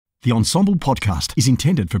The Ensombl podcast is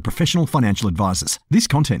intended for professional financial advisors. This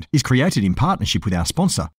content is created in partnership with our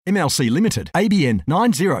sponsor, MLC Limited, ABN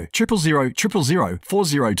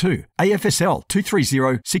 9000000402, AFSL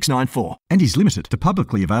 230694, and is limited to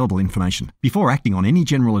publicly available information. Before acting on any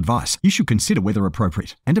general advice, you should consider whether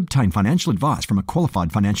appropriate and obtain financial advice from a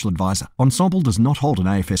qualified financial advisor. Ensombl does not hold an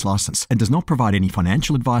AFS license and does not provide any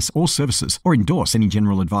financial advice or services or endorse any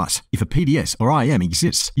general advice. If a PDS or IM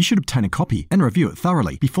exists, you should obtain a copy and review it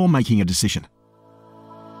thoroughly before making a decision.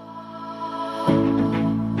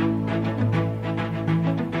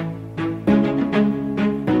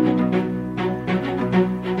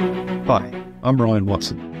 Hi, I'm Ryan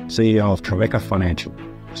Watson, CEO of Trevecca Financial,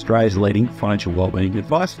 Australia's leading financial wellbeing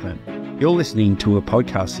advice firm. You're listening to a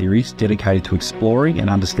podcast series dedicated to exploring and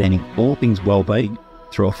understanding all things wellbeing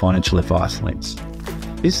through a financial advice lens.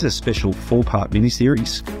 This is a special 4-part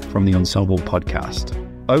mini-series from the Ensombl podcast.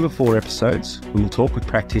 Over 4 episodes, we will talk with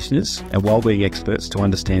practitioners and wellbeing experts to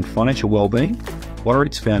understand financial wellbeing, what are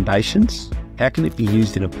its foundations, how can it be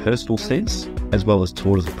used in a personal sense, as well as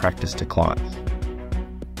taught as a practice to clients.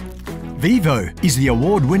 Vivo is the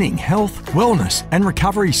award-winning health, wellness and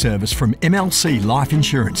recovery service from MLC Life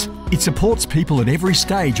Insurance. It supports people at every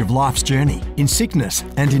stage of life's journey, in sickness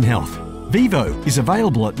and in health. Vivo is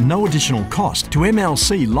available at no additional cost to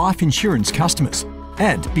MLC Life Insurance customers.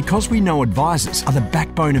 And because we know advisors are the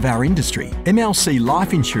backbone of our industry, MLC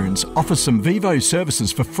Life Insurance offers some Vivo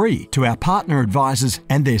services for free to our partner advisors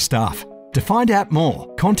and their staff. To find out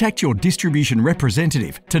more, contact your distribution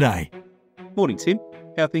representative today. Morning, Tim.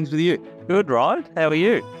 How are things with you? Good, Ryan. How are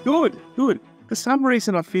you? Good. For some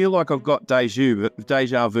reason, I feel like I've got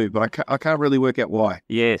deja vu, but I can't really work out why.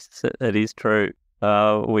 Yes, it is true.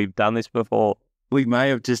 We've done this before. We may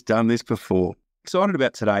have just done this before. Excited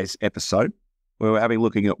about today's episode, where we're having a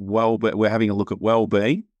look at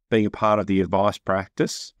wellbeing, being a part of the advice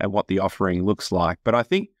practice and what the offering looks like. But I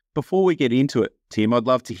think before we get into it, Tim, I'd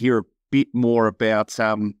love to hear a bit more about,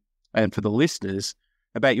 and for the listeners,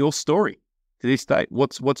 about your story to this date.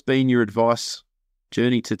 What's been your advice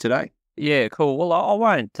journey to today? Yeah, cool. Well, I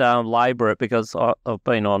won't labour it because I've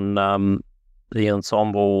been on the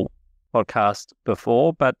Ensombl podcast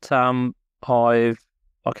before, but I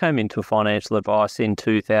came into financial advice in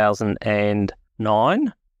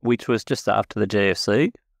 2009, which was just after the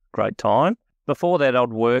GFC. Great time. Before that,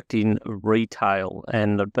 I'd worked in retail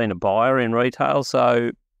and I'd been a buyer in retail,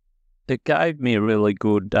 so it gave me a really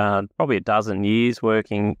good, probably a dozen years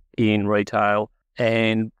working in retail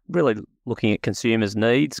and really looking at consumers'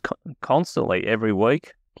 needs constantly every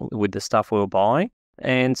week with the stuff we were buying.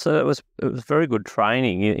 And so it was very good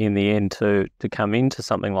training in the end to come into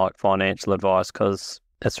something like financial advice, because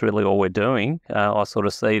that's really all we're doing. I sort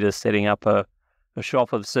of see it as setting up a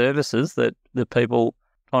shop of services that the people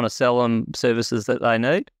trying to sell them services that they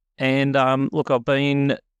need. And look, I've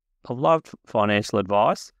loved financial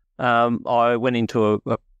advice. I went into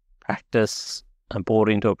a practice and bought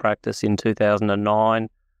into a practice in 2009,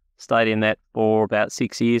 stayed in that for about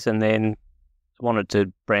 6 years, and then wanted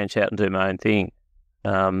to branch out and do my own thing.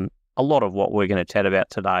 A lot of what we're going to chat about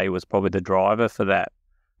today was probably the driver for that.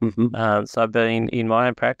 Mm-hmm. So I've been in my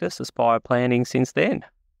own practice, Aspire Planning, since then.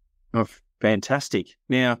 Oh, fantastic.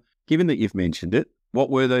 Now, given that you've mentioned it, what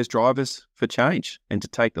were those drivers for change and to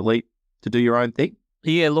take the leap to do your own thing?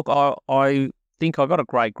 Yeah, look, I think I got a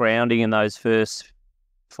great grounding in those first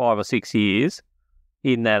 5 or 6 years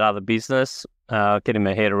in that other business, getting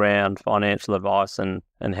my head around financial advice and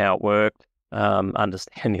how it worked,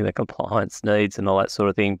 understanding the compliance needs and all that sort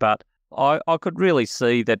of thing. But I could really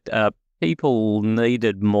see that people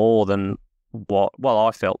needed more than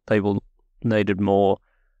I felt people needed more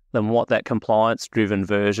than what that compliance-driven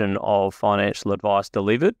version of financial advice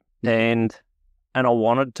delivered, and I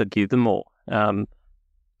wanted to give them more,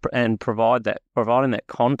 and providing that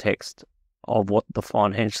context of what the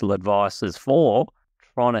financial advice is for,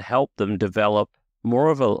 trying to help them develop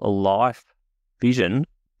more of a life vision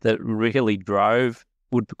that really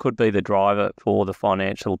could be the driver for the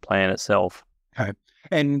financial plan itself. Okay.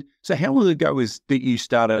 And so how long ago was that you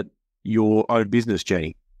started your own business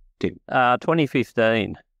journey, Tim?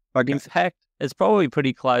 2015. Okay. In fact, it's probably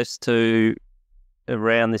pretty close to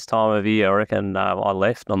around this time of year. I reckon I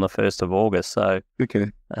left on the 1st of August. So,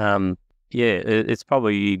 okay. It's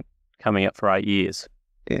probably coming up for 8 years.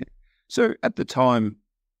 Yeah. So at the time,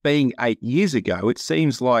 being 8 years ago, it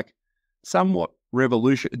seems like somewhat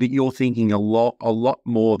revolution that you're thinking a lot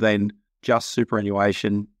more than just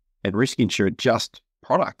superannuation and risk insurance, just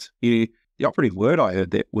product. The operative word I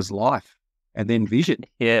heard there was life and then vision.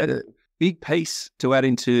 Yeah. A big piece to add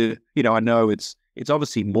into, I know it's it's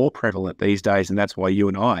obviously more prevalent these days, and that's why you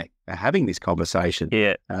and I are having this conversation.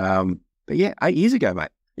 Yeah. But yeah, 8 years ago, mate.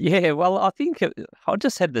 Yeah, well, I think I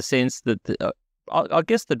just had the sense that I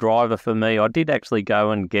guess the driver for me, I did actually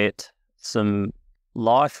go and get some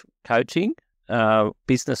life coaching,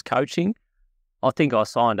 business coaching. I think I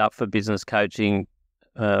signed up for business coaching.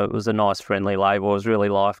 It was a nice, friendly label. It was really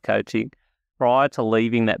life coaching prior to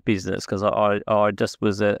leaving that business because I just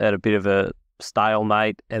was at a bit of a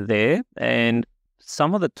stalemate there. And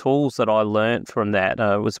some of the tools that I learnt from that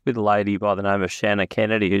was with a lady by the name of Shanna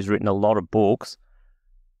Kennedy, who's written a lot of books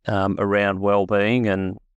around well-being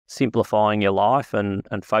and simplifying your life and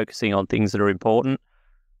focusing on things that are important.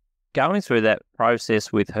 Going through that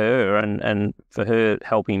process with her and for her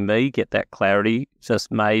helping me get that clarity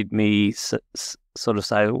just made me sort of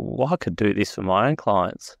say, well, I could do this for my own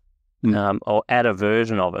clients or add a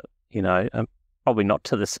version of it, probably not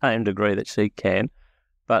to the same degree that she can,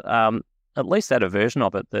 but at least add a version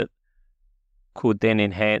of it that could then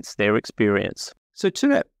enhance their experience. So to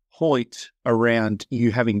that point around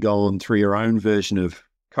you having gone through your own version of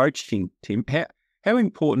coaching, Tim, how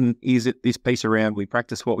important is it, this piece around we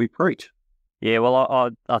practice what we preach? Yeah,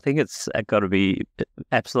 well, I think it's got to be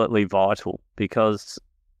absolutely vital because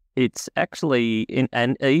it's actually,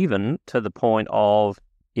 and even to the point of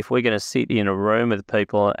if we're going to sit in a room with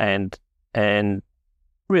people and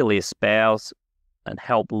really espouse and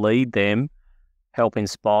help lead them, help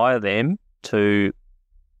inspire them to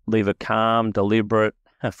live a calm, deliberate,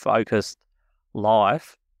 focused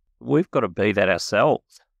life, we've got to be that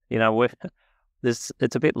ourselves.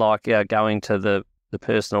 It's a bit like going to the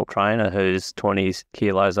personal trainer who's 20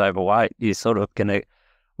 kilos overweight. You're sort of going to,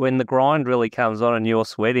 when the grind really comes on and you're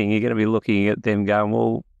sweating, you're going to be looking at them going,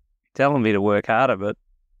 well, telling me to work harder, but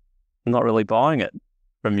I'm not really buying it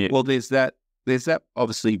from you. Well, there's that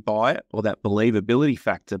obviously buy it or that believability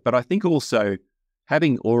factor, but I think also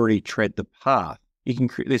having already tread the path,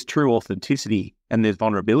 there's true authenticity and there's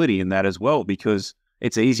vulnerability in that as well, because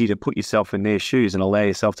it's easy to put yourself in their shoes and allow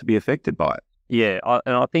yourself to be affected by it. Yeah,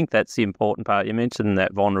 and I think that's the important part. You mentioned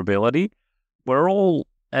that vulnerability. We're all,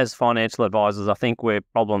 as financial advisors, I think we're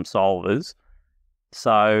problem solvers.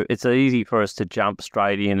 So it's easy for us to jump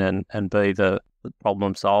straight in and be the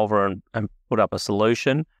problem solver and put up a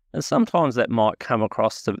solution. And sometimes that might come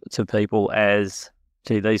across to people as,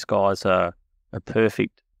 gee, these guys are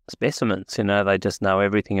perfect specimens. They just know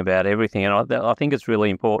everything about everything. And I think it's really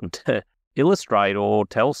important to illustrate or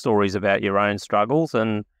tell stories about your own struggles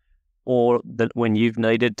or that when you've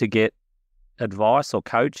needed to get advice or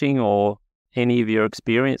coaching or any of your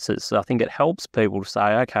experiences. I think it helps people to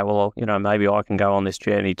say, okay, well, maybe I can go on this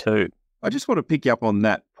journey too. I just want to pick you up on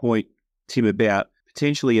that point, Tim, about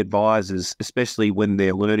potentially advisors, especially when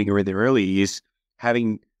they're learning or in their early years,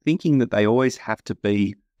 thinking that they always have to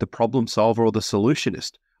be the problem solver or the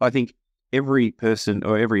solutionist. I think every person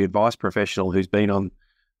or every advice professional who's been on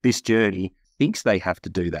this journey thinks they have to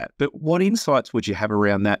do that. But what insights would you have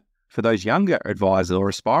around that for those younger advisors or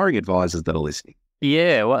aspiring advisors that are listening?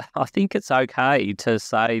 Yeah, well, I think it's okay to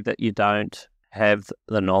say that you don't have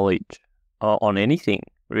the knowledge on anything,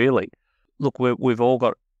 really. Look, we've all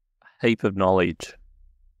got a heap of knowledge.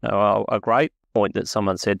 A great point that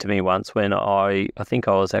someone said to me once when I think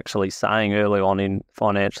I was actually saying early on in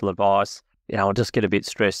financial advice, I'll just get a bit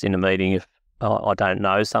stressed in a meeting if I don't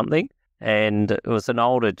know something. And it was an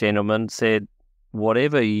older gentleman said,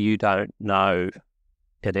 whatever you don't know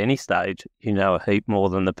at any stage, you know a heap more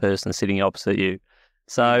than the person sitting opposite you.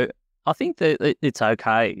 So I think that it's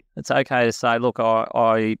okay. It's okay to say, look,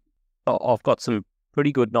 I've got some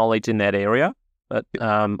pretty good knowledge in that area, but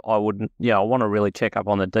I want to really check up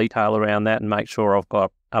on the detail around that and make sure I've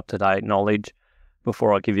got up-to-date knowledge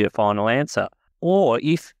before I give you a final answer. Or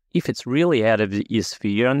if it's really out of your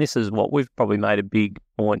sphere, and this is what we've probably made a big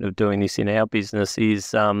point of doing this in our business,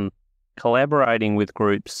 is collaborating with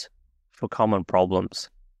groups for common problems.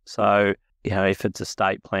 So, if it's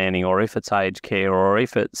estate planning or if it's aged care or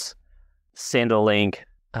if it's Centrelink,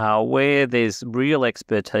 where there's real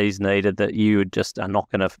expertise needed that you just are not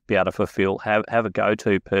going to be able to fulfill, have a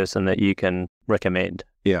go-to person that you can recommend.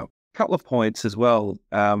 Yeah. A couple of points as well,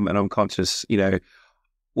 and I'm conscious,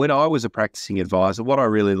 when I was a practicing advisor, what I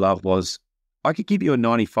really loved was I could give you a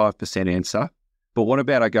 95% answer, but what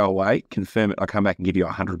about I go away, confirm it, I come back and give you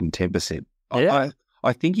 110%. Yeah.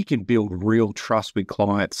 I think you can build real trust with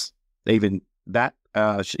clients, even that,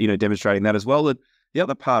 demonstrating that as well. And the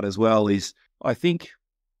other part as well is I think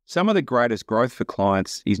some of the greatest growth for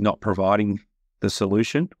clients is not providing the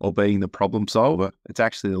solution or being the problem solver. It's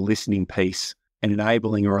actually the listening piece and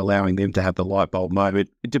enabling or allowing them to have the light bulb moment,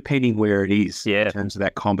 depending where it is in terms of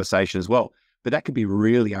that conversation as well. but that could be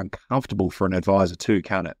really uncomfortable for an advisor too,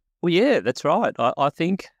 can't it? Well, yeah, that's right. I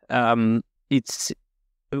think it's.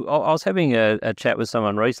 I was having a chat with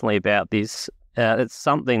someone recently about this. It's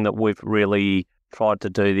something that we've really tried to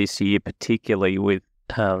do this year, particularly with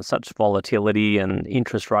such volatility and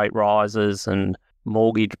interest rate rises and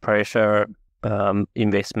mortgage pressure,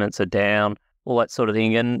 investments are down, all that sort of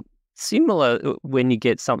thing. And similar when you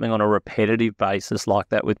get something on a repetitive basis like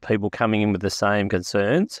that with people coming in with the same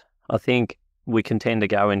concerns, I think we can tend to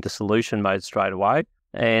go into solution mode straight away.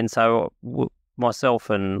 And so myself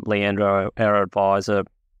and Leandro, our advisor,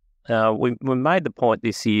 we made the point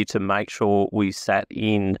this year to make sure we sat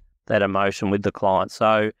in that emotion with the client.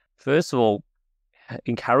 So first of all,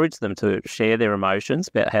 encourage them to share their emotions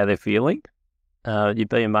about how they're feeling. You'd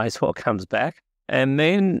be amazed what comes back. And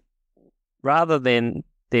then rather than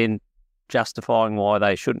justifying why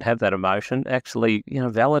they shouldn't have that emotion, actually,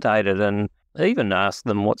 validate it and even ask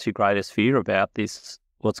them, what's your greatest fear about this,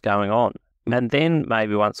 what's going on? And then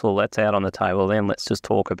maybe once all that's out on the table, then let's just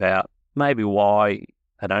talk about maybe why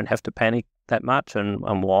they don't have to panic that much and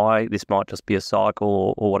why this might just be a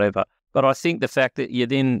cycle or whatever. But I think the fact that you're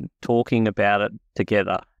then talking about it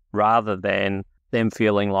together rather than them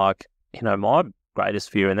feeling like, my greatest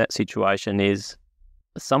fear in that situation is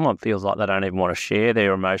someone feels like they don't even want to share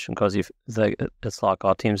their emotion because it's like,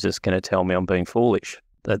 oh, Tim's just going to tell me I'm being foolish.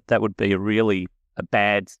 That would be a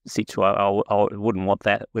bad situation. I wouldn't want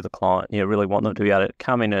that with a client. You really want them to be able to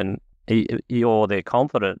come in and they're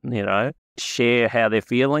confident, share how they're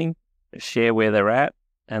feeling, share where they're at,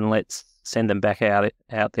 and let's send them back out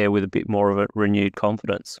there with a bit more of a renewed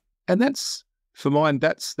confidence. And that's, for mine,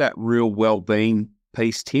 that's that real well-being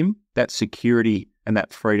piece, Tim, that security and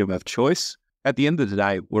that freedom of choice. At the end of the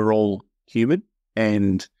day, we're all human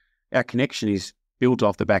and our connection is built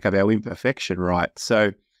off the back of our imperfection, right?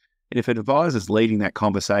 So if an advisor's leading that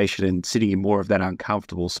conversation and sitting in more of that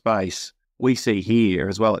uncomfortable space, we see here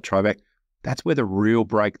as well at Tribeca, that's where the real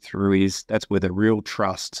breakthrough is. That's where the real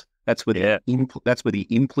trust, that's where the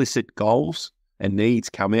implicit goals and needs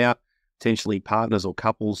come out. Potentially partners or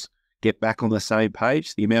couples get back on the same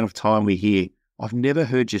page. The amount of time we hear, I've never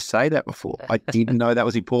heard you say that before. I didn't know that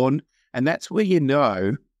was important. And that's where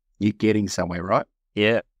you're getting somewhere, right?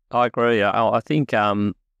 Yeah, I agree. I think,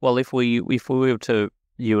 if we were to,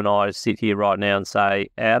 you and I sit here right now and say,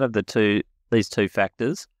 out of these two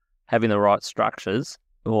factors, having the right structures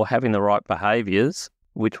or having the right behaviours,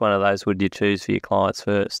 which one of those would you choose for your clients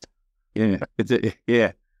first? Yeah,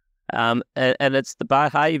 yeah. And it's the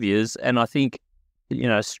behaviours, and I think,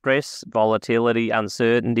 stress, volatility,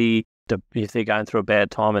 uncertainty, if they're going through a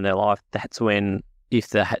bad time in their life, that's when, if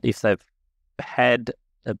they've had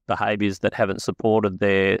behaviours that haven't supported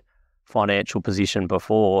their financial position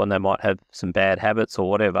before and they might have some bad habits or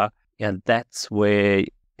whatever, and that's where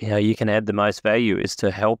you can add the most value, is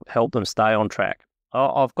to help them stay on track.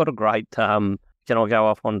 I've got a great can I go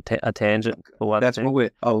off on a tangent for one That's thing?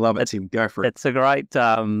 what I love it, Tim. Go for it. It's a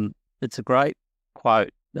great quote.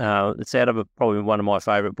 It's out of probably one of my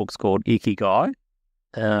favourite books called Ikigai,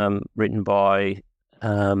 written by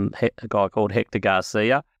a guy called Hector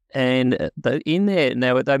Garcia. And in there,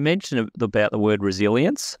 now they mention about the word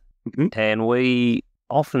resilience, and we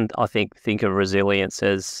often, I think of resilience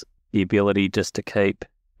as the ability just to keep,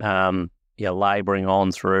 labouring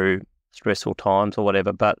on through stressful times or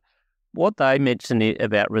whatever. But what they mention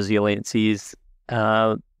about resilience is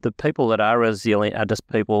the people that are resilient are just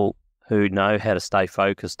people who know how to stay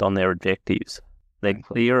focused on their objectives. They're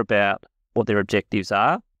clear about what their objectives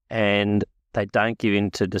are, and they don't give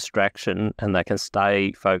in to distraction, and they can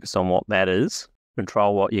stay focused on what matters,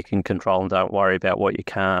 control what you can control, and don't worry about what you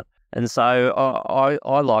can't. And so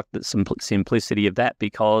I like the simplicity of that,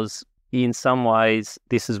 because in some ways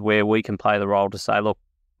this is where we can play the role to say, look,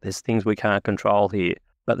 there's things we can't control here,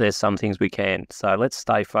 but there's some things we can. So let's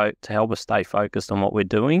to help us stay focused on what we're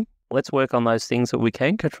doing. Let's work on those things that we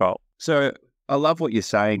can control. So I love what you're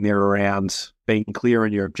saying there around being clear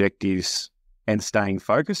on your objectives and staying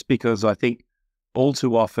focused, because I think all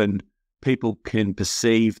too often people can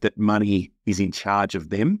perceive that money is in charge of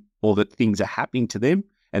them, or that things are happening to them,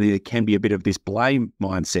 and there can be a bit of this blame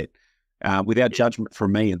mindset without judgment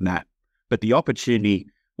from me in that. But the opportunity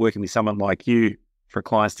working with someone like you for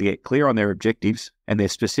clients to get clear on their objectives, and they're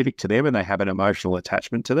specific to them and they have an emotional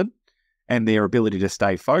attachment to them, and their ability to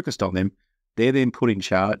stay focused on them, they're then put in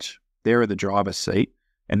charge, they're in the driver's seat,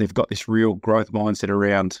 and they've got this real growth mindset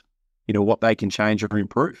around, what they can change or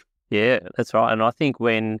improve. Yeah, that's right. And I think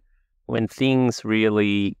when things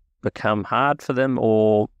really become hard for them,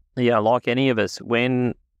 or, like any of us,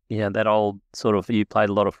 when, that old sort of, you played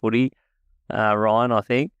a lot of footy, Ryan, I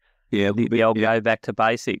think, Yeah, Go back to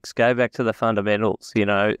basics, go back to the fundamentals.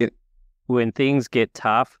 When things get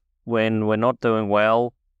tough, when we're not doing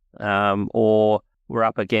well, or we're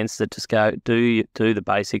up against it, just go do the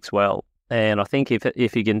basics well. And I think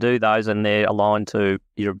if you can do those and they're aligned to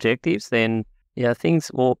your objectives, then things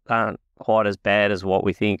aren't quite as bad as what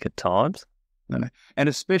we think at times. No. And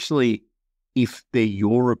especially if they're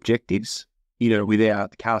your objectives,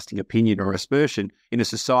 without casting opinion or aspersion in a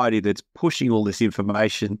society that's pushing all this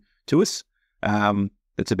information to us,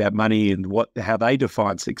 that's about money and how they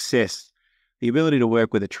define success. The ability to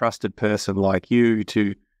work with a trusted person like you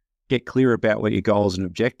to get clear about what your goals and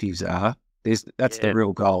objectives are, that's the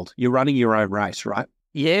real gold. You're running your own race, right?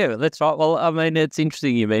 Yeah, that's right. Well, I mean, it's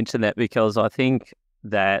interesting you mentioned that, because I think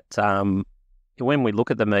that when we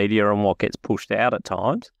look at the media and what gets pushed out at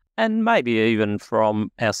times, and maybe even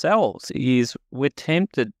from ourselves, is we're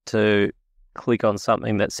tempted to click on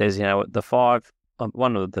something that says,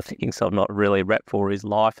 one of the things I'm not really rap for is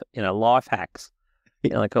life hacks.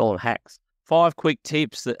 They call them hacks. 5 quick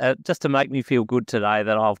tips that, just to make me feel good today,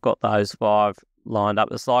 that I've got those 5 lined up.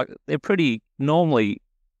 It's like they're pretty normally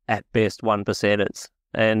at best 1%ers.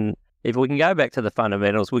 And if we can go back to the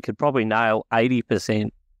fundamentals, we could probably nail 80%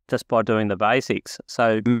 just by doing the basics.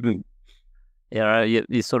 So,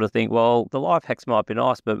 you sort of think, well, the life hacks might be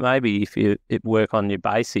nice, but maybe if you work on your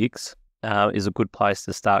basics is a good place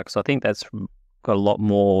to start. Because I think that's got a lot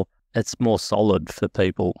more, it's more solid for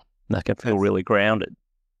people. They can feel really grounded.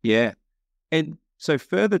 Yeah. And so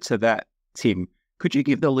further to that, Tim, could you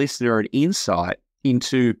give the listener an insight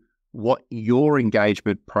into what your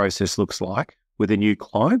engagement process looks like with the new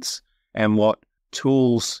clients and what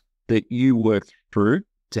tools that you work through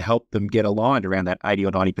to help them get aligned around that 80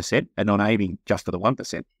 or 90% and not aiming just for the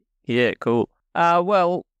 1%? Yeah, cool.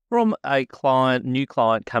 Well, from a new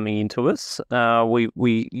client coming into us,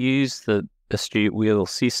 we use the Astute Wheel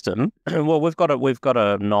system. Well, we've got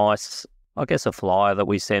a nice, I guess, a flyer that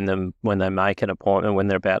we send them when they make an appointment, when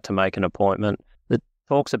they're about to make an appointment, that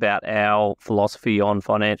talks about our philosophy on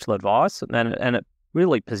financial advice, and it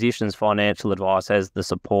really positions financial advice as the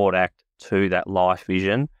support act to that life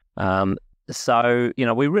vision. So,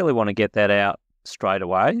 we really want to get that out straight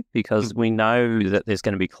away, because we know that there's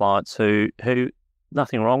going to be clients who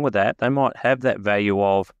nothing wrong with that. They might have that value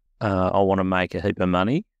of, I want to make a heap of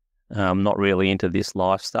money. I'm not really into this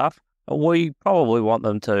life stuff. We probably want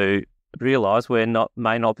them to realise may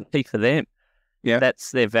not be for them. Yeah,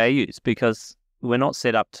 that's their values, because we're not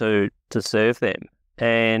set up to serve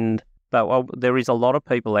them. But there is a lot of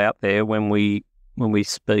people out there when we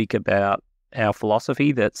speak about our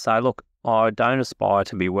philosophy that say, look, I don't aspire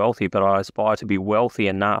to be wealthy, but I aspire to be wealthy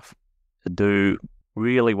enough to do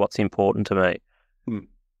really what's important to me.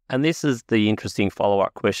 And this is the interesting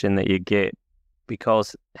follow-up question that you get,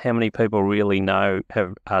 because how many people really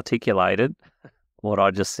have articulated what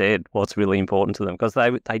I just said, what's really important to them? Because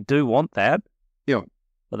they do want that,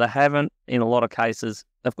 but they haven't, in a lot of cases.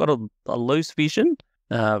 They've got a loose vision,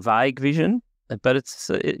 vague vision, but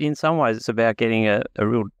in some ways it's about getting a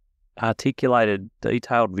real articulated,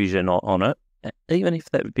 detailed vision on it. Even if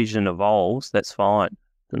that vision evolves, that's fine.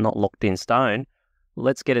 They're not locked in stone.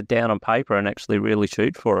 Let's get it down on paper and actually really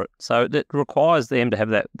shoot for it. So that requires them to have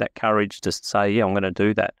that courage to say, yeah, I'm going to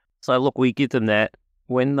do that. So look, we give them that.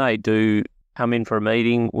 When they do come in for a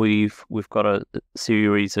meeting, we've got a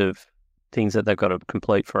series of things that they've got to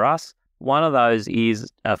complete for us. One of those is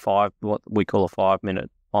what we call a 5-minute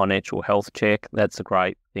financial health check. That's a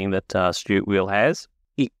great thing that Astute Wheel has.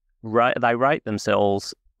 They rate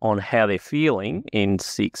themselves on how they're feeling in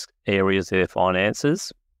 6 areas of their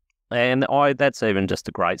finances. And that's even just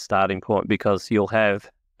a great starting point, because you'll have,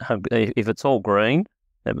 if it's all green,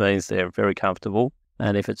 that means they're very comfortable.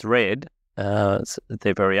 And if it's red,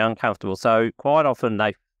 they're very uncomfortable. So quite often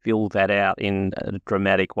they fill that out in a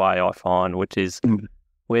dramatic way, I find, which is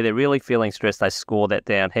where they're really feeling stressed, they score that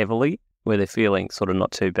down heavily. Where they're feeling sort of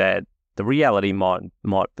not too bad, the reality might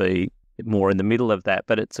be more in the middle of that,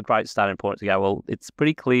 but it's a great starting point to go, well, it's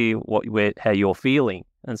pretty clear how you're feeling.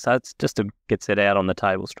 And so it's just to get set out on the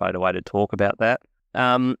table straight away to talk about that.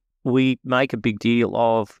 We make a big deal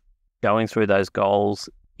of going through those goals,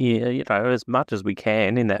 as much as we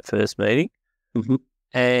can in that first meeting. Mm-hmm.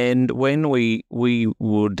 And when we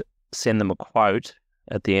would send them a quote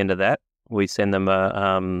at the end of that, we send them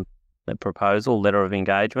a proposal, letter of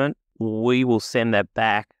engagement. We will send that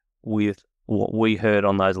back with what we heard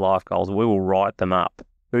on those life goals. We will write them up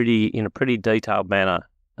in a pretty detailed manner.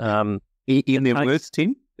 In their words,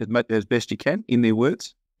 Tim, as best you can, in their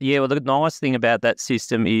words? Yeah, well, the nice thing about that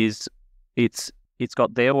system is it's got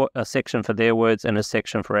a section for their words and a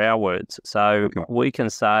section for our words. So we can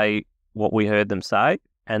say what we heard them say,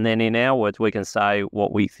 And then in our words, we can say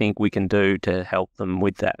what we think we can do to help them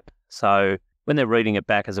with that. So when they're reading it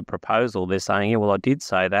back as a proposal, they're saying, yeah, well, I did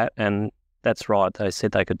say that, and that's right. They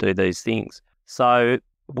said they could do these things. So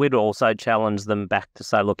we'd also challenge them back to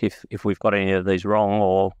say, look, if we've got any of these wrong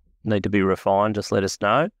or need to be refined, just let us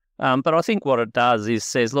know. But I think what it does is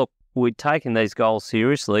says, look, we're taking these goals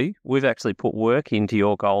seriously. We've actually put work into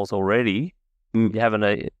your goals already. You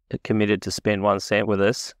haven't committed to spend 1 cent with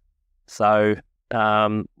us. So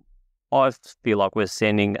I feel like we're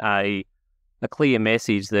sending a clear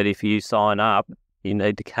message that if you sign up, you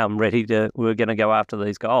need to come ready we're going to go after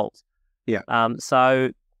these goals. Yeah.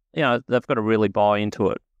 So, they've got to really buy into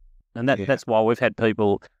it. And that's why we've had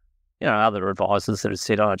people, other advisors that have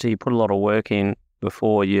said, oh, gee, you put a lot of work in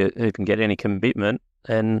before you even get any commitment.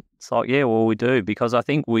 And it's like, yeah, well, we do, because I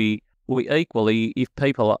think we equally, if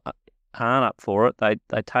people aren't up for it, they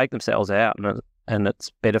take themselves out, and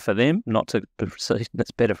it's better for them not to proceed, and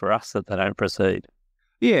it's better for us that they don't proceed.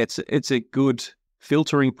 Yeah, it's a good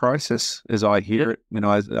filtering process, as I hear it, and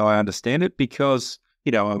I understand it, because,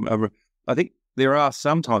 I think there are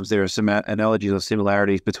some analogies or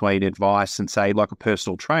similarities between advice and, say, like a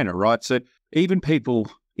personal trainer, right? So even people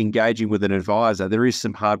engaging with an advisor, there is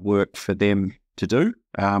some hard work for them to do,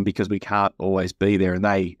 because we can't always be there, and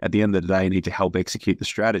they, at the end of the day, need to help execute the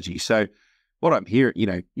strategy. So what I'm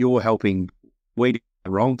hearing, you're helping weed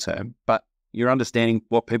the wrong term, but you're understanding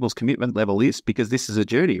what people's commitment level is, because this is a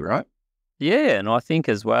journey, right? Yeah, and I think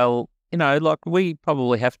as well, like we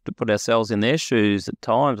probably have to put ourselves in their shoes at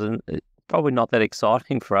times, and it's probably not that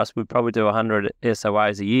exciting for us. We probably do 100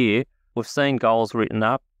 SOAs a year. We've seen goals written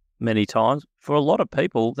up many times. For a lot of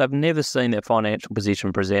people, they've never seen their financial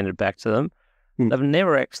position presented back to them. They've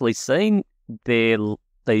never actually seen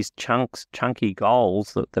these chunky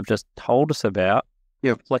goals that they've just told us about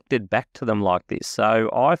reflected back to them like this. So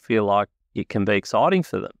I feel like it can be exciting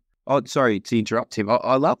for them. Oh, sorry to interrupt, Tim.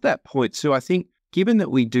 I love that point. So I think, given that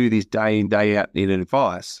we do this day in, day out in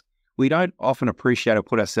advice, we don't often appreciate or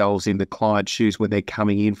put ourselves in the client's shoes when they're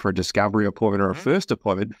coming in for a discovery appointment or a first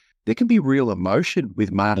appointment. There can be real emotion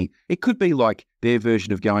with money. It could be like their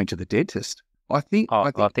version of going to the dentist. I think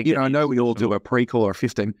I know we all do a pre-call or a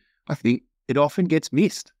 15. I think it often gets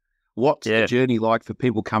missed. What's the journey like for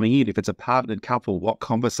people coming in? If it's a partnered couple, what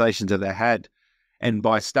conversations have they had? And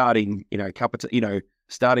by starting,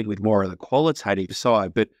 starting with more of the qualitative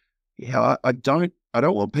side, but I don't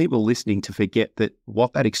want people listening to forget that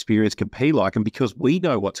what that experience can be like, and because we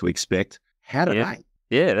know what to expect, how do they?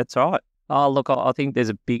 Yeah, that's right. Oh, look, I think there's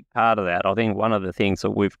a big part of that. I think one of the things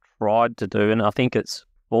that we've tried to do, and I think it's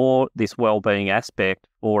for this well-being aspect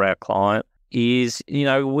for our client, is,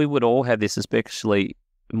 we would all have this, especially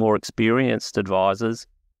more experienced advisors.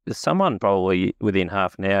 There's someone probably within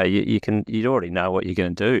half an hour, you'd already know what you're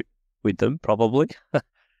going to do with them, probably.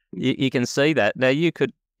 you can see that. Now,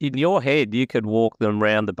 in your head, you could walk them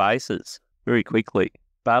around the bases very quickly.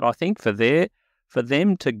 But I think for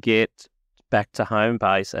them to get back to home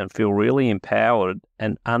base and feel really empowered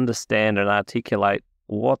and understand and articulate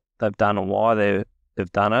what they've done and why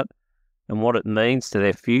they've done it and what it means to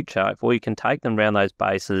their future, if we can take them around those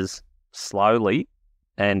bases slowly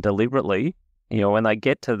and deliberately, when they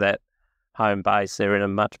get to that home base, they're in a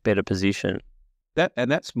much better position.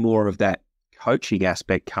 That's more of that coaching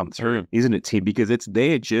aspect come through, isn't it, Tim? Because it's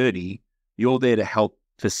their journey. You're there to help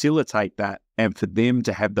facilitate that, and for them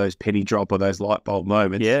to have those penny drop or those light bulb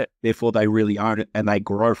moments. Yeah. Therefore, they really own it and they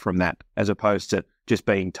grow from that, as opposed to just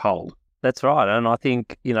being told. That's right. And I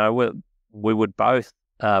think, we would both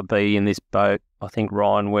be in this boat, I think,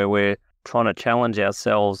 Ryan, where we're trying to challenge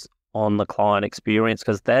ourselves on the client experience,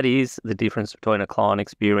 because that is the difference between a client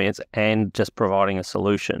experience and just providing a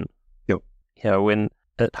solution. Yep. When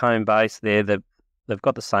at home base there, they've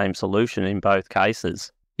got the same solution in both cases.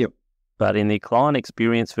 Yep. But in the client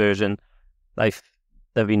experience version, they've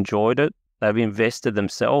enjoyed it, they've invested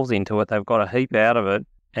themselves into it, they've got a heap out of it,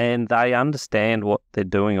 and they understand what they're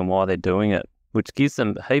doing and why they're doing it, which gives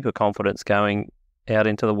them a heap of confidence going out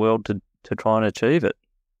into the world to try and achieve it.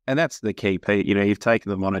 And that's the key, Pete. You've taken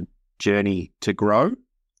them on a journey to grow,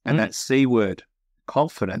 and that C word,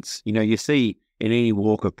 confidence. You see in any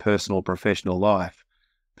walk of personal or professional life,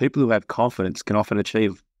 people who have confidence can often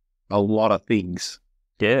achieve a lot of things.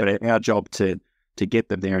 Yeah. But it's our job to get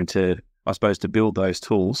them there and to build those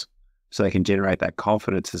tools so they can generate that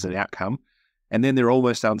confidence as an outcome. And then they're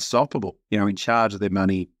almost unstoppable, in charge of their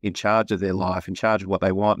money, in charge of their life, in charge of what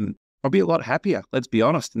they want. And I'll be a lot happier, let's be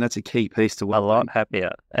honest. And that's a key piece to a lot happier.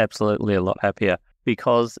 Absolutely a lot happier,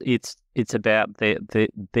 because it's about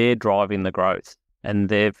they're driving the growth, and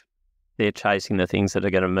they're chasing the things that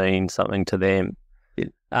are going to mean something to them.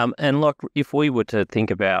 And look, if we were to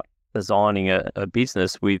think about designing a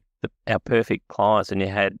business with our perfect clients, and you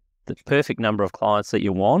had the perfect number of clients that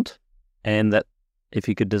you want, and that if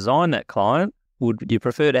you could design that client, would you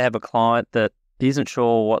prefer to have a client that isn't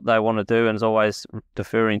sure what they want to do and is always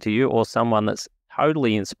deferring to you, or someone that's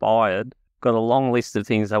totally inspired, got a long list of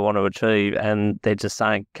things they want to achieve, and they're just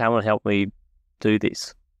saying, come and help me do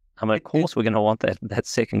this? I mean, of course we're going to want that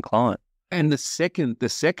second client. And the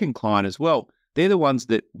second client as well, they're the ones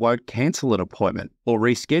that won't cancel an appointment or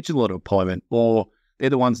reschedule an appointment, or they're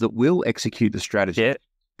the ones that will execute the strategy. Yeah.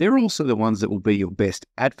 They're also the ones that will be your best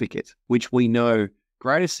advocate, which we know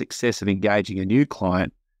greatest success of engaging a new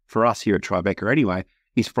client, for us here at Tribeca anyway,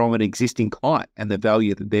 is from an existing client and the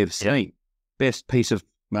value that they've seen. Yep. Best piece of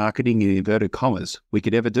marketing in inverted commas we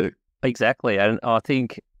could ever do. Exactly. And I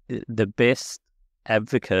think the best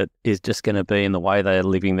advocate is just going to be in the way they're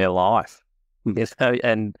living their life.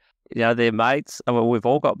 And their mates, I mean, we've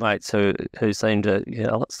all got mates who seem to,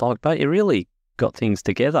 it's like, but you really got things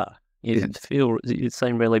together. You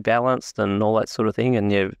seem really balanced and all that sort of thing,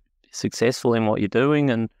 and you're successful in what you're doing.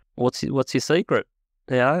 And what's your secret?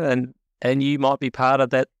 And you might be part of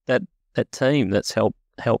that team that's helped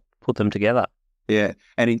put them together. Yeah.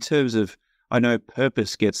 And in terms of, I know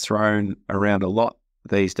purpose gets thrown around a lot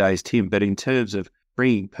these days, Tim, but in terms of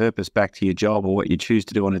bringing purpose back to your job or what you choose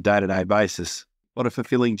to do on a day-to-day basis, what a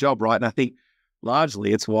fulfilling job, right? And I think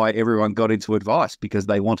largely it's why everyone got into advice, because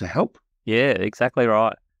they want to help. Yeah, exactly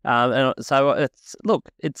right. And so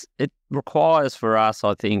it requires for us,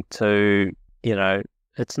 I think, to,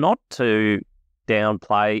 it's not to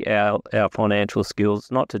downplay our financial skills,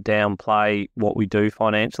 not to downplay what we do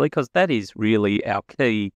financially, because that is really our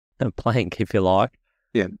key plank, if you like.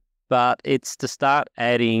 Yeah. But it's to start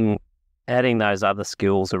adding those other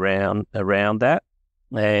skills around that,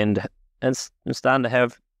 and starting to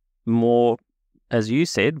have more, as you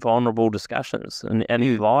said, vulnerable discussions, and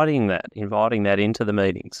inviting that into the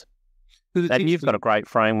meetings. And you've got a great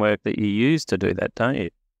framework that you use to do that, don't you?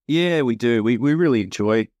 Yeah, we do. We really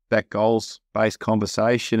enjoy that goals-based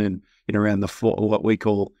conversation and around what we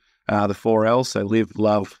call the 4 L's, so live,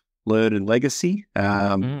 love, learn, and legacy.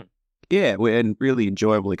 Yeah, we're a really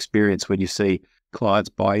enjoyable experience when you see clients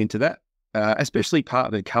buy into that, especially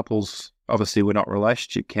partnered couples. Obviously, we're not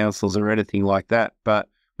relationship counselors or anything like that, but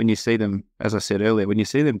when you see them, as I said earlier, when you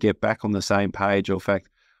see them get back on the same page, or in fact,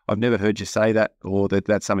 I've never heard you say that, or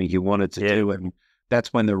that's something you wanted to do, and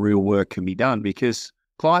that's when the real work can be done, because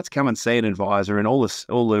clients come and see an advisor, and all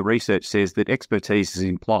the research says that expertise is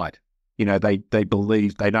implied. They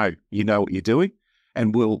believe they know what you're doing,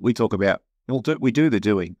 and we talk about we do the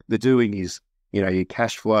doing. The doing is your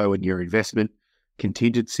cash flow and your investment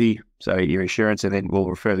contingency, so your insurance, and then we'll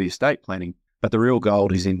refer to your estate planning. But the real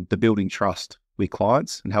gold is in the building trust with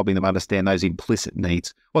clients and helping them understand those implicit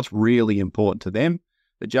needs. What's really important to them.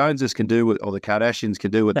 The Joneses can do or the Kardashians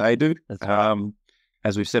can do what they do.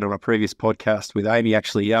 As we've said on a previous podcast with Amy,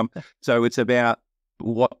 actually. So it's about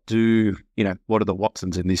what do the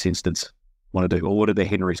Watsons in this instance want to do, or what do the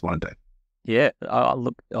Henrys want to do? Yeah,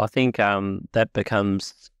 I think that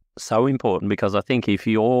becomes so important, because I think if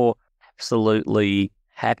you're absolutely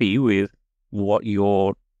happy with what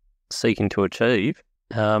you're seeking to achieve,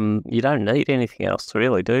 you don't need anything else,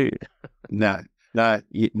 really, do you? No,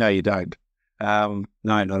 you don't. No,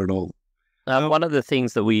 not at all. One of the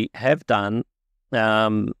things that we have done,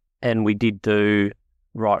 and we did do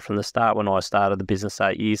right from the start when I started the business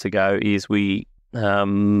 8 years ago, is we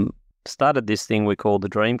started this thing we call the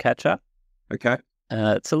Dream Catcher. Okay.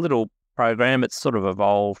 It's a little program. It's sort of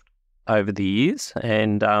evolved over the years,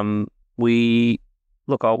 and when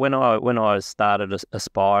I started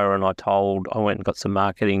Aspire, and I went and got some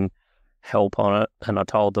marketing help on it, and I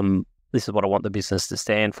told them, this is what I want the business to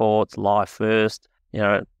stand for. It's life first.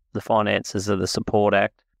 The finances are the support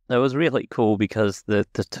act. It was really cool, because the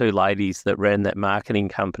two ladies that ran that marketing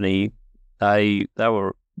company, they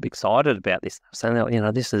were excited about this, saying,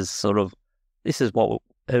 this is what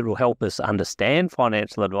it will help us understand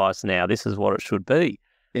financial advice now. This is what it should be.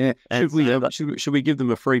 Yeah. Should we give them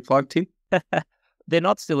a free plug, Tim? They're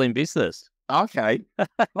not still in business. Okay.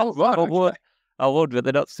 Oh, right. I would, but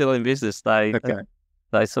they're not still in business. They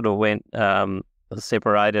sort of went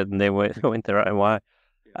separated, and then went their own way.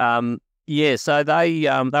 So they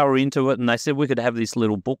were into it, and they said we could have this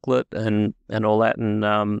little booklet and all that, and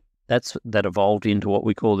that evolved into what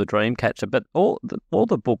we call the Dream Catcher. But all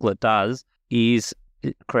the booklet does is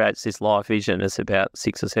it creates this life vision. It's about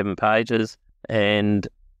 6 or 7 pages, and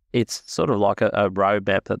it's sort of like a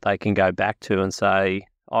roadmap that they can go back to and say.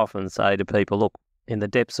 I often say to people, look, in the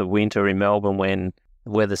depths of winter in Melbourne, when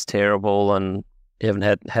the weather's terrible and you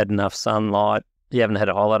haven't had enough sunlight, you haven't had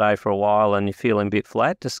a holiday for a while and you're feeling a bit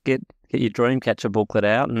flat, just get your Dreamcatcher booklet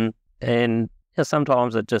out, and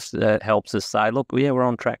sometimes it just helps us say, look, yeah, we're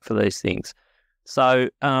on track for these things. So,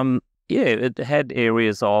 it had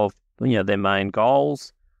areas of, their main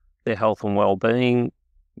goals, their health and well-being,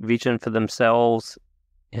 vision for themselves,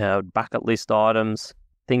 bucket list items,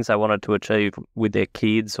 things they wanted to achieve with their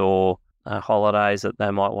kids, or holidays that they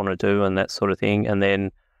might want to do, and that sort of thing. And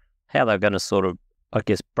then how they're going to sort of, I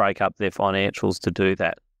guess, break up their financials to do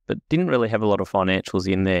that. But didn't really have a lot of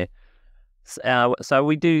financials in there. So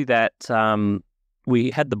we do that. We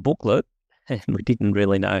had the booklet, and we didn't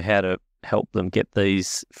really know how to help them get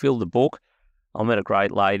fill the book. I met a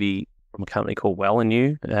great lady from a company called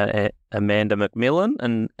Well&You, Amanda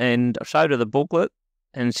McMillan, and I showed her the booklet,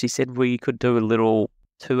 and she said we could do a little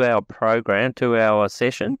 2-hour program, 2-hour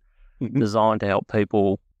session designed to help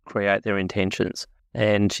people create their intentions.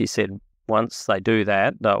 And she said once they do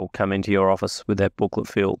that, they'll come into your office with that booklet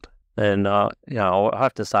filled. And, I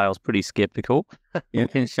have to say I was pretty skeptical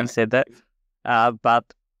when she said that. But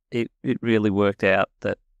it really worked out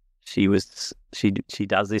that she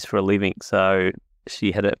does this for a living. So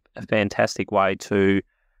she had a fantastic way to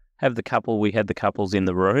have the couple. We had the couples in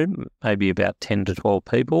the room, maybe about 10 to 12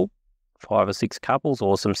 people, 5 or 6 couples,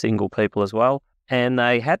 or some single people as well. And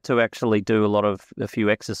they had to actually do a few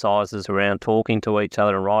exercises around talking to each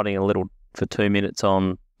other and writing a little for 2 minutes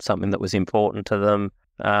on something that was important to them,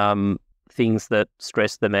 things that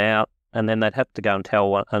stressed them out. And then they'd have to go and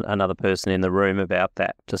tell another person in the room about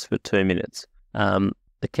that just for 2 minutes.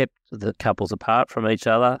 They kept the couples apart from each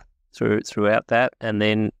other throughout that. And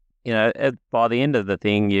then, by the end of the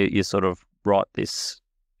thing, you sort of write this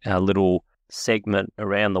little segment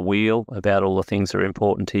around the wheel about all the things that are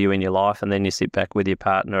important to you in your life. And then you sit back with your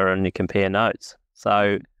partner and you compare notes.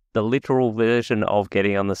 So the literal version of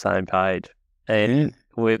getting on the same page. And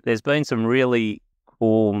there's been some really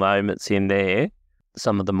cool moments in there.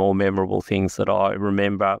 Some of the more memorable things that I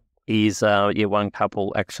remember is, one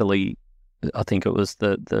couple actually, I think it was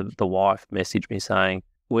the wife messaged me saying,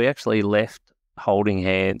 we actually left holding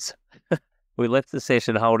hands. We left the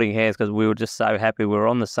session holding hands because we were just so happy we were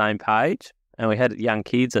on the same page, and we had young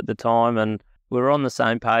kids at the time, and we were on the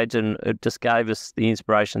same page, and it just gave us the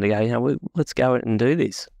inspiration to go, let's go and do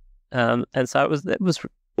this. And so it was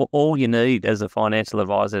all you need as a financial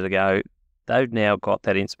advisor to go, they've now got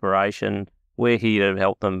that inspiration. We're here to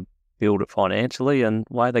help them build it financially, and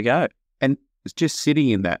away they go. And it's just sitting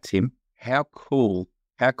in that, Tim. How cool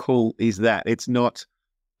is that? It's not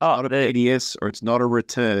a PDS or it's not a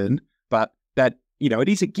return, but that, it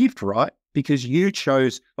is a gift, right? Because you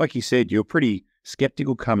chose, like you said, you're pretty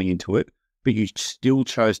skeptical coming into it, but you still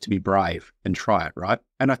chose to be brave and try it, right?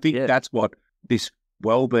 And I think that's what this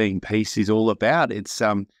well-being piece is all about. It's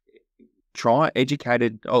in an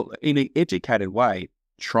educated way,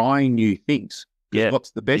 trying new things.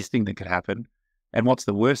 What's the best thing that could happen, and what's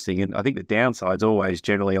the worst thing? And I think the downside's always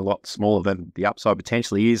generally a lot smaller than the upside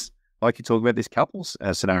potentially is, like you talk about this couples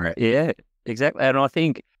scenario. Yeah, exactly. And I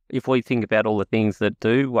think if we think about all the things that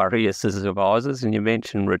do worry us as advisors, and you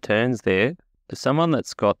mentioned returns there, someone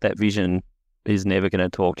that's got that vision is never going to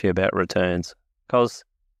talk to you about returns, because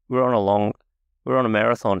we're on a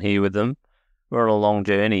marathon here with them. We're on a long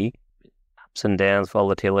journey, ups and downs,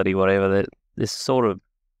 volatility, whatever. They're sort of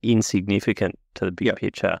insignificant to the big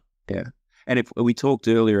picture. Yeah. And if we talked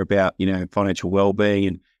earlier about, financial well-being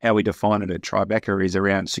and how we define it at Tribeca is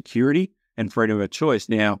around security and freedom of choice.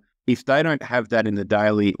 Now, if they don't have that in the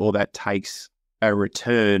daily, or that takes a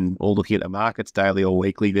return, or looking at the markets daily or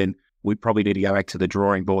weekly, then we probably need to go back to the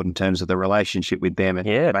drawing board in terms of the relationship with them and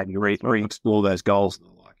maybe re-explore those goals and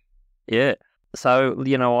the like. Yeah. So,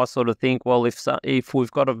 I sort of think, well, if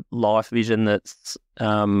we've got a life vision that's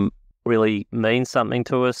really means something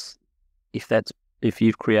to us, if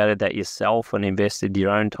you've created that yourself and invested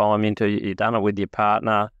your own time into it, you've done it with your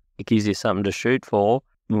partner, it gives you something to shoot for.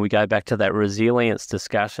 When we go back to that resilience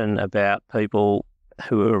discussion about people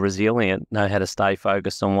who are resilient know how to stay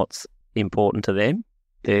focused on what's important to them.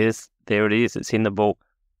 There it is. It's in the book.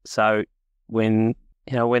 So when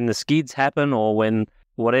the skids happen, or when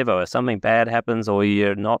something bad happens, or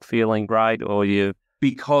you're not feeling great, or you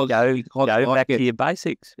go back to your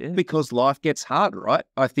basics. Yeah. Because life gets hard, right?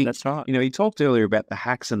 I think that's right. You talked earlier about the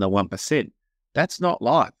hacks and the 1%. That's not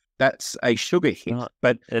life. That's a sugar hit. Right.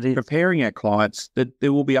 But preparing our clients that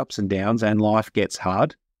there will be ups and downs, and life gets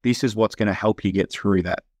hard. This is what's going to help you get through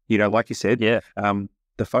that. Like you said, the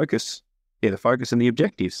focus and the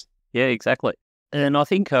objectives. Yeah, exactly. And I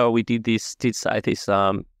think we did say this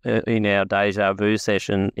in our deja vu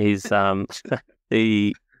session is I'll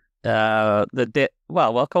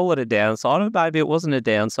call it a downside, or maybe it wasn't a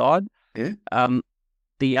downside, Yeah.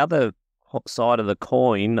 The other side of the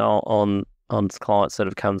coin on clients that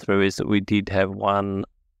have come through is that we did have one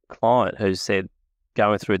client who said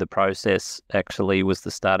going through the process actually was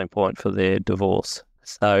the starting point for their divorce.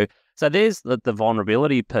 So there's the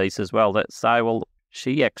vulnerability piece as well. That say, well,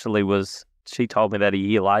 she told me that a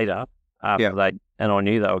year later after and I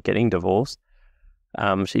knew they were getting divorced.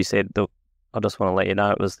 She said, look, I just want to let you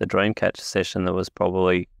know it was the Dreamcatcher session that was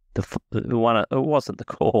probably the one. It wasn't the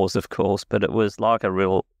cause, of course, but it was like a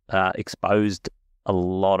real exposed a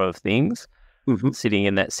lot of things sitting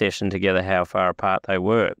in that session together, how far apart they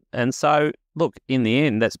were. And so, look, in the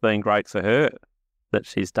end, that's been great for her that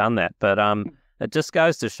she's done that. But it just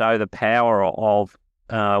goes to show the power of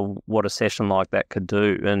what a session like that could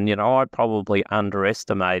do. And, I probably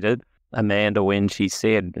underestimated Amanda when she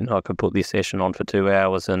said, I could put this session on for 2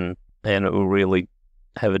 hours and it will really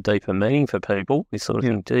have a deeper meaning for people. You sort of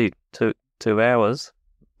think, gee, 2 hours,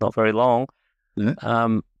 not very long. Yeah.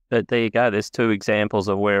 But there you go. There's two examples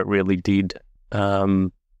of where it really did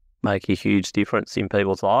make a huge difference in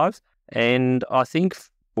people's lives. And I think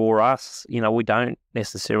for us, we don't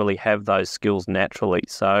necessarily have those skills naturally.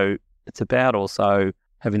 So it's about also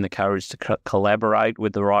having the courage to collaborate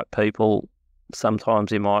with the right people.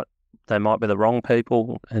 Sometimes they might be the wrong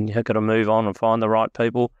people and you've got to move on and find the right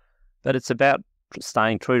people. But it's about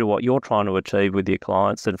staying true to what you're trying to achieve with your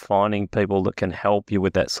clients and finding people that can help you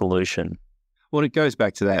with that solution. Well, it goes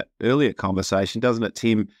back to that earlier conversation, doesn't it,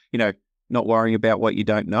 Tim? Not worrying about what you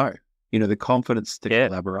don't know. The confidence to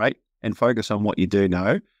collaborate and focus on what you do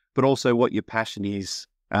know, but also what your passion is,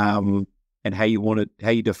 and how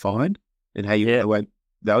you define and how you add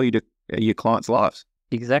value to your clients' lives.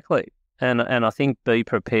 Exactly. And I think be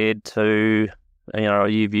prepared to,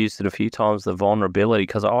 you've used it a few times, the vulnerability,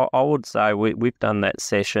 because I would say we've done that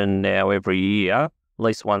session now every year, at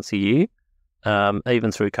least once a year.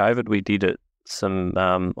 Even through COVID, we did it some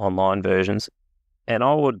online versions. And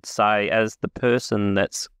I would say, as the person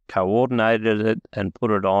that's coordinated it and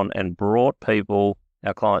put it on and brought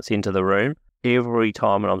our clients into the room, every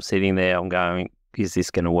time when I'm sitting there, I'm going, is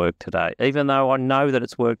this going to work today? Even though I know that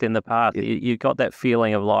it's worked in the past, you got that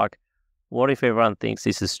feeling of like, what if everyone thinks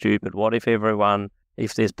this is stupid? What if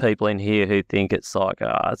there's people in here who think it's like,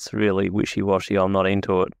 it's really wishy-washy, I'm not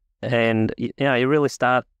into it. And, you really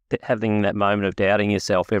start having that moment of doubting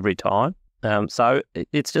yourself every time. So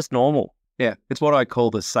it's just normal. Yeah, it's what I call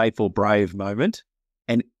the safe or brave moment,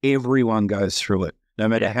 and everyone goes through it. No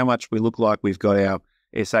matter how much we look like we've got our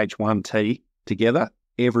SH1T together,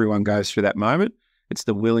 everyone goes through that moment. It's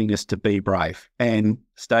the willingness to be brave and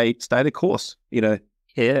stay the course, Yeah,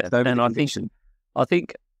 and I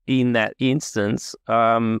think in that instance,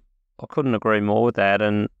 I couldn't agree more with that.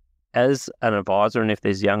 And as an advisor, and if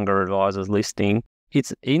there's younger advisors listening,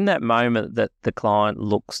 it's in that moment that the client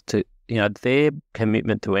looks to, their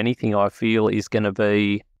commitment to anything, I feel, is going to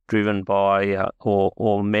be driven by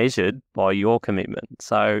or measured by your commitment.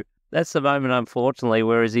 So that's the moment, unfortunately,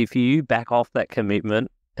 whereas if you back off that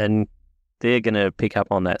commitment, and they're going to pick up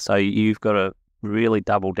on that. So you've got to really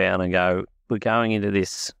double down and go, we're going into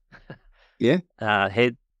this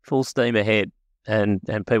head full steam ahead, and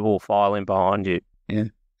people will file in behind you. Yeah.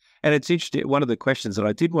 And it's interesting, one of the questions that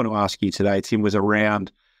I did want to ask you today, Tim, was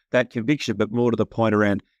around that conviction, but more to the point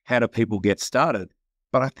around how do people get started?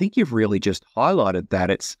 But I think you've really just highlighted that.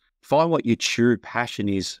 It's find what your true passion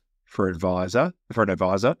is for an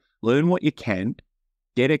advisor, learn what you can,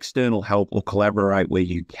 get external help or collaborate where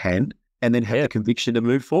you can, and then have the conviction to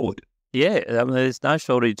move forward. Yeah, there's no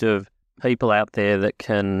shortage of people out there that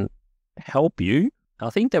can help you. I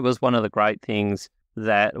think that was one of the great things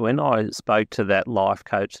that when I spoke to that life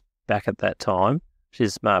coach back at that time, she's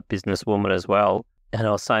a smart businesswoman as well, and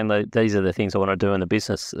I was saying that these are the things I want to do in the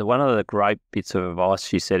business. One of the great bits of advice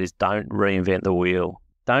she said is don't reinvent the wheel.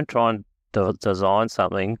 Don't try and design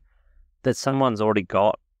something that someone's already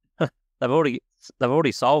got. They've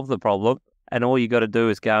already solved the problem, and all you got to do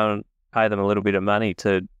is go and pay them a little bit of money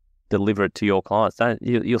to deliver it to your clients.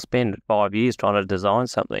 You'll spend 5 years trying to design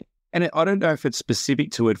something. And I don't know if it's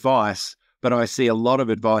specific to advice, but I see a lot of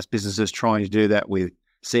advice businesses trying to do that with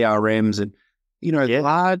CRMs and,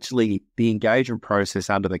 largely the engagement process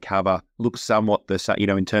under the cover looks somewhat the same,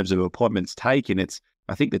 in terms of appointments taken.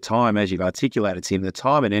 I think the time, as you've articulated, Tim, the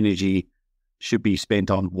time and energy should be spent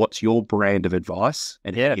on what's your brand of advice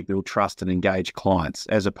and how you build trust and engage clients,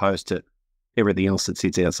 as opposed to everything else that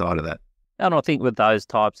sits outside of that. And I think with those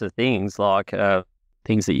types of things, like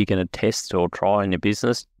things that you're going to test or try in your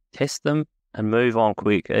business, test them and move on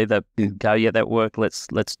quick. Either go, that worked, let's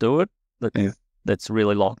do it. Let's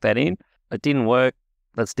really lock that in. It didn't work,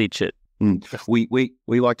 let's ditch it. We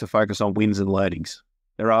like to focus on wins and learnings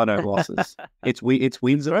There are no losses. It's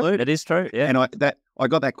wins and learnings. It is true. Yeah. And I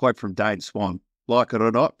got that quote from Dane Swan, like it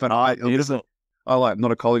or not. But beautiful. I'm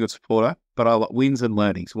not a Collingwood supporter, but I like wins and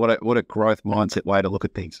learnings. What a growth mindset way to look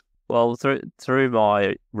at things. Well, through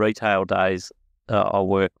my retail days, I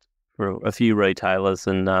worked for a few retailers,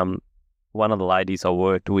 and one of the ladies I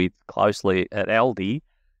worked with closely at Aldi,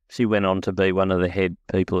 she went on to be one of the head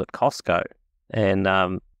people at Costco. And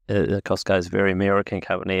Costco is a very American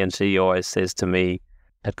company, and she always says to me,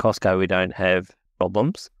 at Costco, we don't have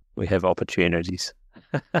problems, we have opportunities.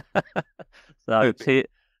 So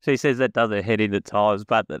she says that does her head in at times,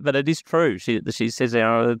 but it is true. She says,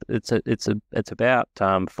 it's about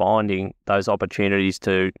finding those opportunities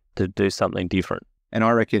to do something different. And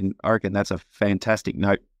I reckon that's a fantastic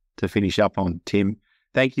note to finish up on, Tim.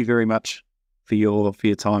 Thank you very much for your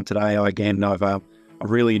time today. I've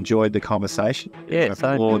really enjoyed the conversation. Yeah,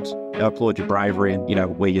 I applaud your bravery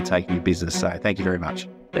and where you're taking your business. So thank you very much.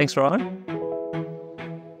 Thanks, Ryan.